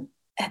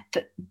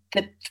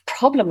the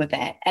problem with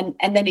that, and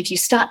then if you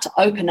start to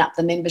open up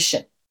the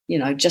membership,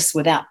 just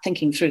without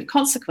thinking through the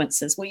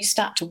consequences, well, you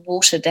start to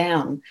water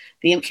down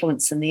the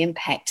influence and the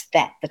impact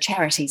that the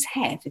charities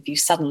have if you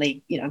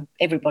suddenly,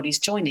 everybody's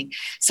joining.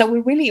 So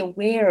we're really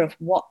aware of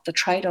what the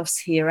trade-offs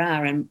here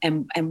are and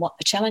what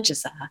the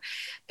challenges are.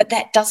 But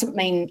that doesn't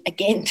mean,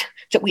 again,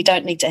 that we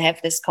don't need to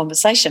have this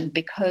conversation,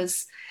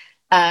 because,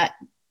 our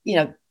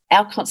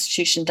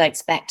constitution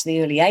dates back to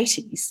the early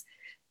 80s.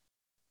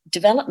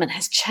 Development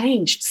has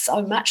changed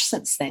so much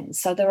since then.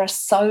 So there are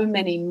so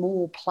many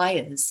more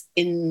players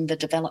in the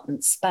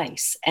development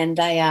space, and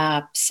they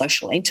are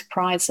social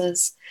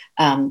enterprises,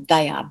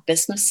 they are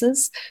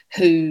businesses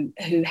who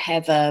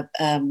have a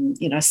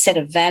set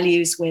of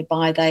values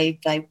whereby they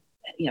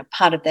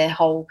part of their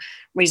whole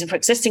reason for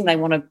existing, they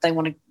want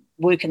to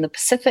work in the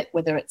Pacific,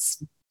 whether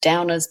it's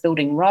downers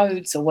building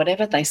roads or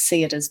whatever. They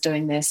see it as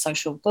doing their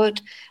social good.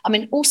 I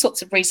mean, all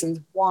sorts of reasons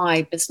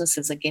why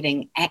businesses are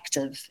getting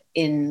active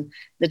in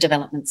the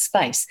development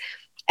space.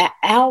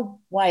 Our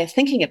way of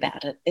thinking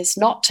about it is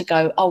not to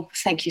go, oh,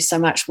 thank you so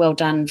much, well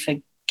done for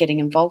getting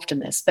involved in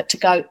this, but to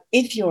go,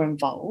 if you're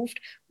involved,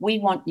 we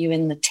want you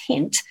in the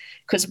tent,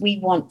 because we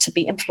want to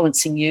be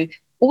influencing you,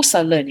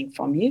 also learning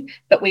from you,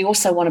 but we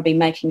also want to be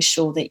making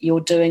sure that you're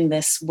doing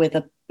this with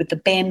the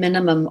bare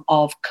minimum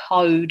of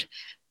code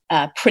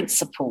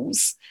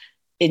principles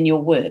in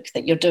your work,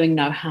 that you're doing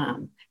no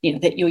harm,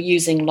 that you're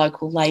using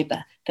local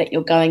labour, that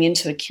you're going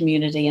into a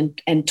community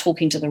and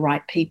talking to the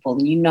right people,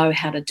 and you know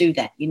how to do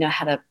that. You know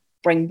how to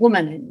bring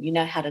women in, you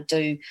know how to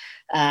do,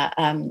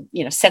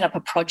 set up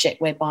a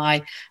project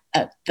whereby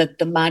the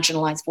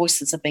marginalised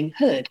voices are being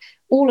heard.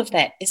 All of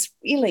that is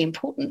really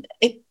important.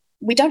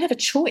 We don't have a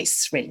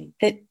choice, really,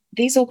 that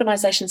these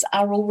organisations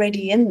are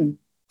already in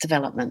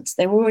development.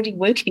 They're already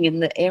working in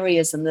the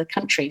areas and the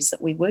countries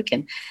that we work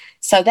in.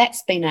 So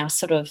that's been our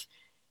sort of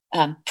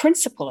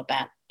principle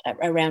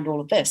around all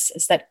of this,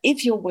 is that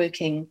if you're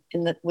working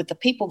with the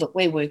people that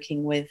we're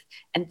working with,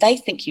 and they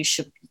think you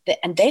should,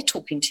 and they're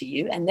talking to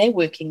you and they're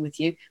working with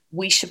you,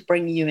 we should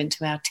bring you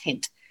into our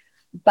tent.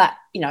 But,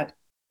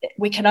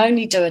 we can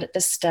only do it at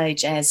this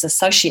stage as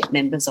associate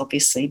members,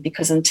 obviously,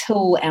 because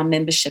until our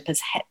membership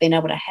has been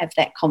able to have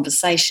that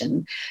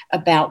conversation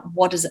about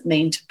what does it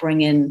mean to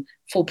bring in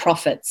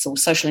for-profits or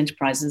social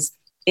enterprises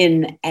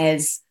in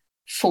as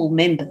full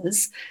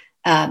members,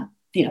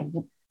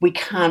 we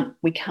can't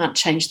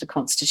change the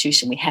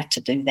constitution. We have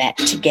to do that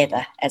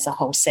together as a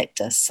whole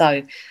sector.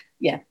 So,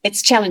 yeah,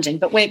 it's challenging,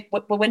 but we're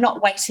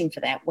not waiting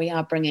for that. We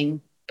are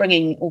bringing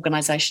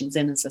organisations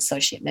in as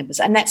associate members,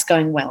 and that's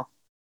going well.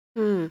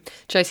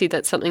 Josie,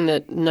 that's something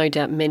that no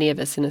doubt many of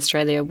us in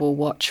Australia will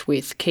watch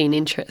with keen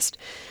interest.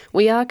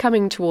 We are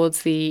coming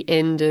towards the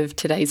end of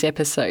today's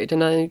episode,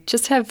 and I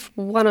just have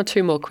one or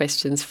two more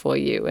questions for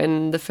you.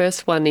 And the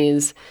first one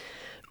is,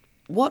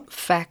 what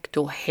fact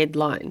or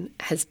headline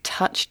has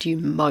touched you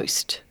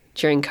most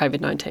during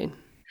COVID-19?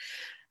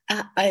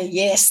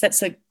 Yes,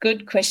 that's a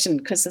good question,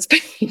 because there's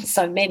been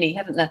so many,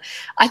 haven't there?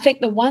 I think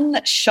the one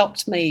that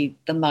shocked me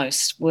the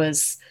most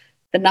was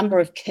the number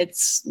of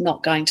kids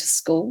not going to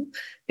school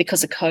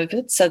because of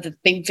COVID. So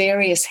there've been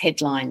various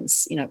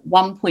headlines,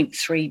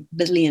 1.3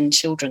 billion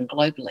children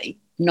globally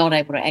not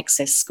able to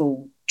access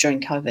school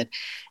during COVID.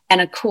 And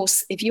of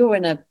course, if you're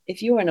in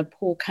a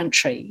poor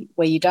country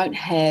where you don't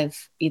have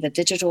either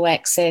digital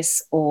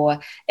access, or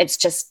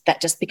that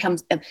just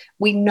becomes,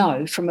 we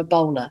know from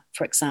Ebola,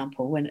 for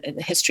example,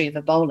 the history of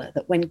Ebola,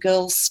 that when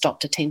girls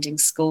stopped attending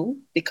school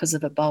because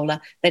of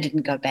Ebola, they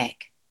didn't go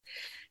back.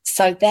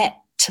 So that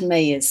to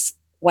me is,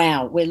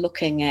 wow, we're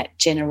looking at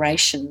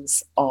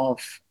generations of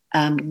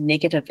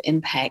negative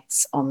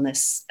impacts on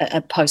this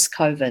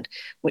post-COVID,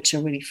 which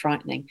are really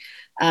frightening.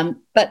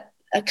 But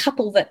a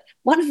couple that,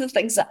 one of the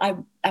things that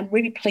I'm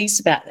really pleased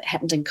about that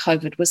happened in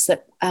COVID was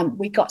that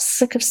we got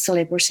sick of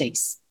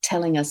celebrities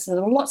telling us.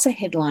 There were lots of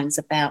headlines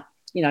about,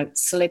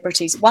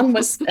 celebrities. One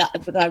was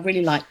that I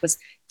really liked was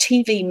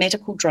TV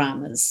medical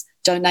dramas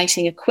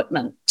donating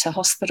equipment to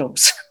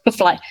hospitals with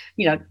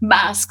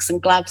masks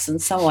and gloves and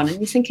so on. And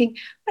you're thinking,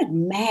 what a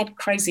mad,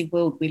 crazy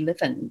world we live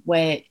in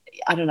where,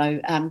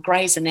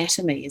 Grey's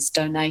Anatomy is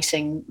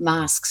donating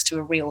masks to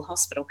a real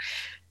hospital.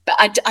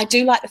 But I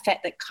do like the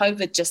fact that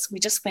COVID we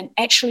just went,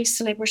 actually,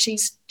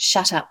 celebrities,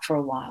 shut up for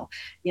a while.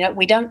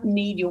 We don't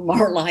need your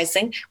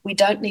moralising. We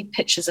don't need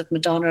pictures of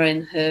Madonna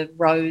in her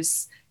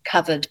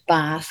rose-covered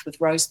bath with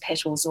rose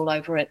petals all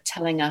over it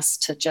telling us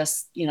to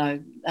just,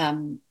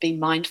 be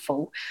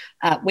mindful.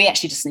 We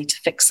actually just need to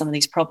fix some of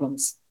these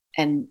problems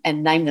and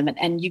name them.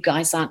 And you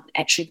guys aren't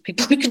actually the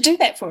people who can do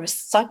that for us.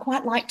 So I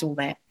quite liked all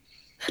that.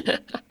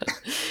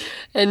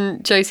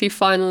 And Josie,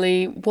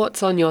 finally,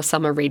 what's on your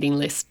summer reading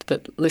list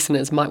that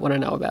listeners might want to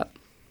know about?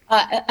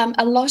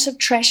 A lot of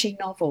trashy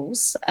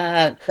novels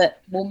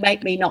that will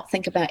make me not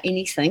think about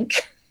anything.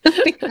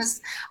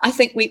 Because I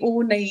think we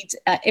all need,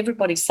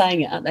 everybody's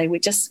saying it, aren't they?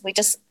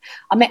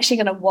 I'm actually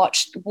going to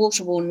watch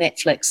wall-to-wall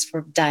Netflix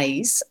for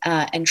days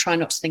and try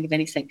not to think of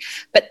anything.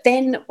 But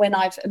then when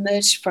I've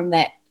emerged from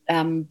that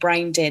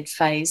brain dead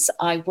phase,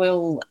 I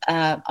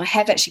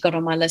have actually got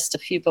on my list a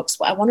few books.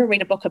 I want to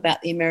read a book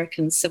about the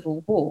American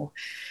Civil War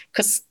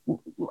because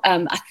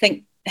I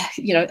think,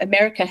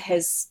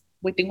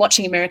 we've been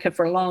watching America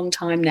for a long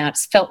time now.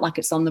 It's felt like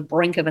it's on the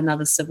brink of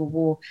another civil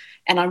war.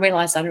 And I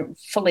realised I don't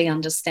fully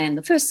understand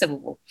the first Civil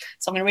War.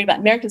 So I'm going to read about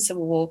American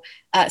Civil War.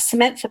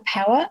 Samantha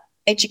Power,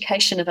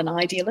 Education of an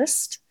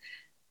Idealist.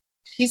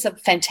 She's a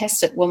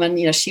fantastic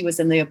woman. She was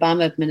in the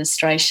Obama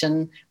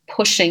administration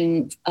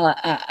pushing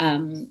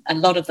a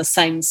lot of the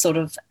same sort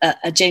of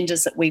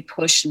agendas that we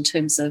push in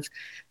terms of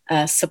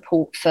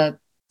support for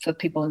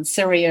people in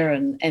Syria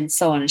and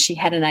so on. And she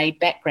had an aid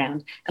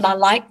background. And I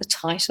like the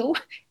title,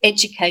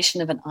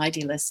 Education of an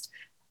Idealist,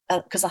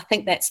 because I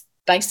think that's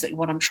basically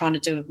what I'm trying to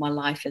do with my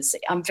life. Is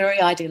I'm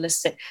very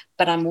idealistic,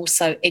 but I'm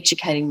also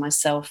educating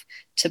myself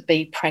to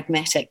be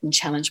pragmatic and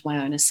challenge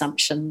my own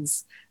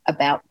assumptions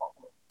about what.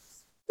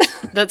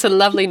 That's a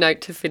lovely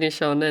note to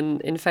finish on.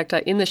 And in fact,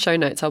 in the show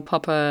notes, I'll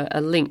pop a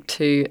link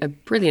to a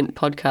brilliant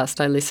podcast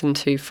I listened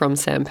to from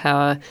Sam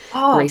Power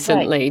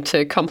recently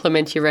to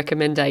complement your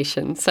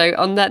recommendation. So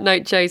on that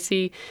note,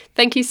 Josie,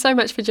 thank you so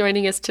much for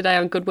joining us today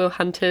on Goodwill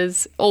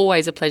Hunters.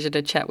 Always a pleasure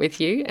to chat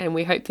with you, and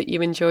we hope that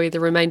you enjoy the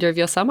remainder of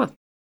your summer.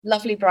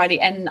 Lovely, Bridie,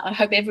 and I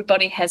hope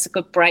everybody has a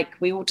good break.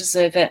 We all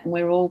deserve it, and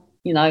we're all,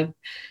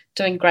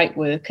 doing great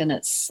work, and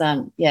it's,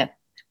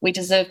 we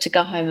deserve to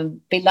go home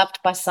and be loved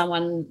by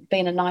someone, be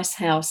in a nice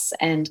house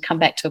and come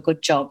back to a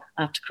good job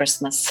after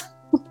Christmas.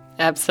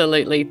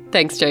 Absolutely.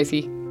 Thanks,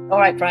 Josie. All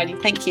right, Bridie.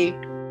 Thank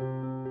you.